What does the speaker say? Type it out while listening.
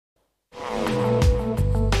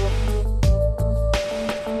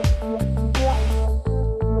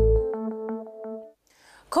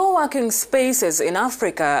Co-working spaces in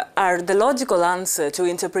Africa are the logical answer to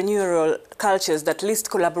entrepreneurial cultures that list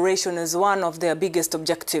collaboration as one of their biggest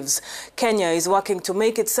objectives. Kenya is working to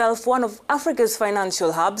make itself one of Africa's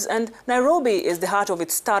financial hubs, and Nairobi is the heart of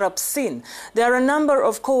its startup scene. There are a number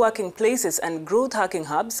of co-working places and growth hacking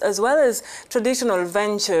hubs, as well as traditional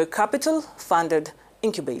venture capital-funded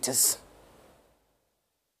incubators.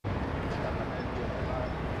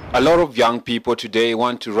 A lot of young people today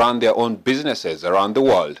want to run their own businesses around the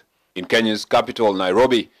world. In Kenya's capital,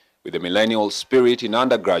 Nairobi, with the millennial spirit in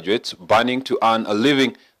undergraduates burning to earn a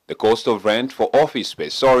living, the cost of rent for office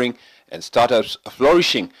space soaring, and startups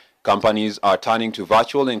flourishing, companies are turning to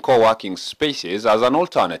virtual and co-working spaces as an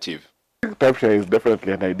alternative. Timeshare is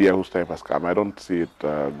definitely an idea whose time has come. I don't see it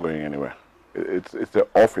going anywhere. It's the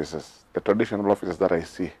offices, the traditional offices that I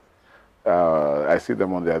see. I see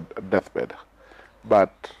them on their deathbed.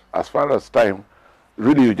 But as far as time,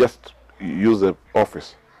 really you just use the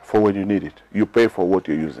office for when you need it. You pay for what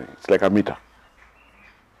you're using. It's like a meter.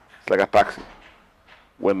 It's like a taxi.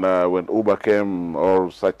 When Uber came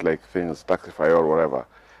or such like things, Taxify or whatever,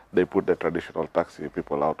 they put the traditional taxi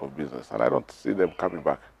people out of business, and I don't see them coming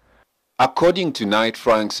back. According to Knight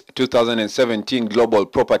Frank's 2017 Global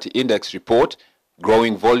Property Index report,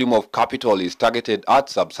 growing volume of capital is targeted at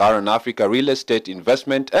sub-Saharan Africa real estate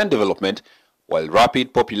investment and development, while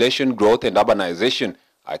rapid population growth and urbanization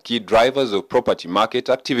are key drivers of property market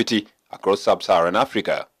activity across sub-Saharan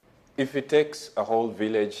Africa. If it takes a whole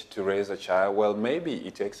village to raise a child, well, maybe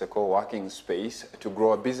it takes a co-working space to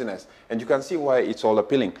grow a business. And you can see why it's all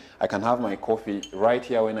appealing. I can have my coffee right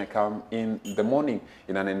here when I come in the morning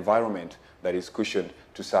in an environment that is cushioned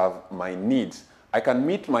to serve my needs. I can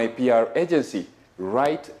meet my PR agency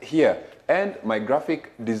right here and my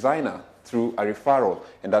graphic designer through a referral.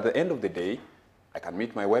 And at the end of the day, I can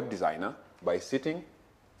meet my web designer by sitting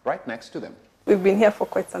right next to them. We've been here for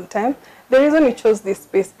quite some time. The reason we chose this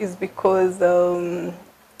space is because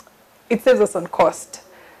it saves us on cost,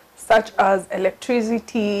 such as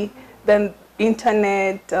electricity, then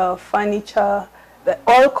internet, furniture.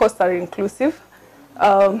 All costs are inclusive.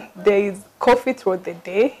 There is coffee throughout the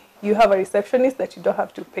day. You have a receptionist that you don't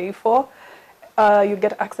have to pay for. You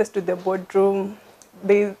get access to the boardroom.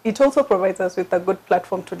 It also provides us with a good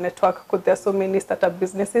platform to network because there are so many startup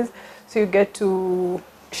businesses. So you get to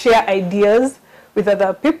share ideas with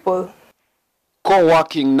other people.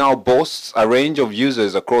 Co-working now boasts a range of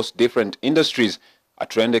users across different industries, a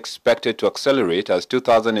trend expected to accelerate as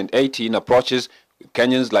 2018 approaches, with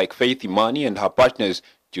Kenyans like Faith Imani and her partners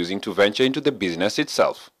choosing to venture into the business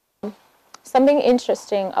itself. Something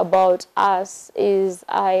interesting about us is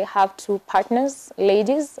I have two partners,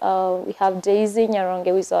 ladies. We have Daisy Nyaronge,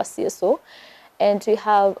 who is our CSO, and we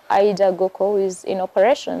have Aida Goko, who is in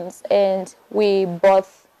operations. And we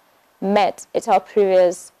both met at our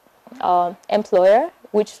previous employer,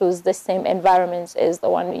 which was the same environment as the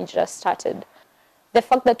one we just started. The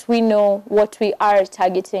fact that we know what we are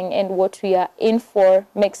targeting and what we are in for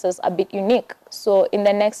makes us a bit unique. So in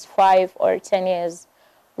the next 5 or 10 years,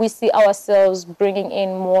 we see ourselves bringing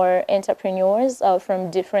in more entrepreneurs from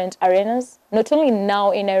different arenas, not only now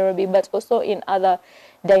in Nairobi, but also in other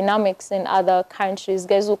dynamics in other countries.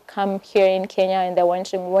 Guys who come here in Kenya and they're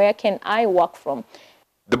wondering, where can I work from?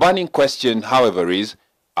 The burning question, however, is,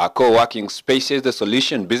 are co-working spaces the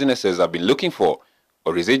solution businesses have been looking for?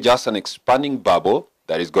 Or is it just an expanding bubble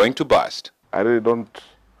that is going to burst? I don't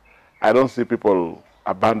see people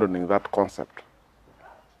abandoning that concept.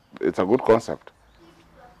 It's a good concept.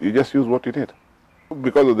 You just use what you need.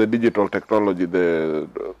 Because of the digital technology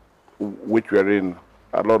which we are in,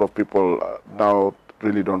 a lot of people now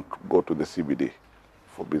really don't go to the CBD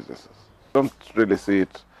for businesses. Don't really see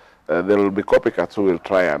it. There will be copycats who will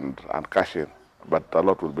try and cash in, but a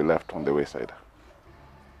lot will be left on the wayside.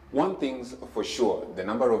 One thing's for sure, the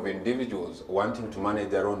number of individuals wanting to manage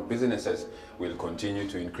their own businesses will continue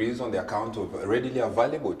to increase on the account of readily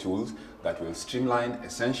available tools that will streamline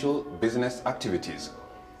essential business activities.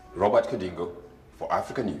 Robert Kodingo for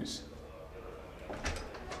Africa News.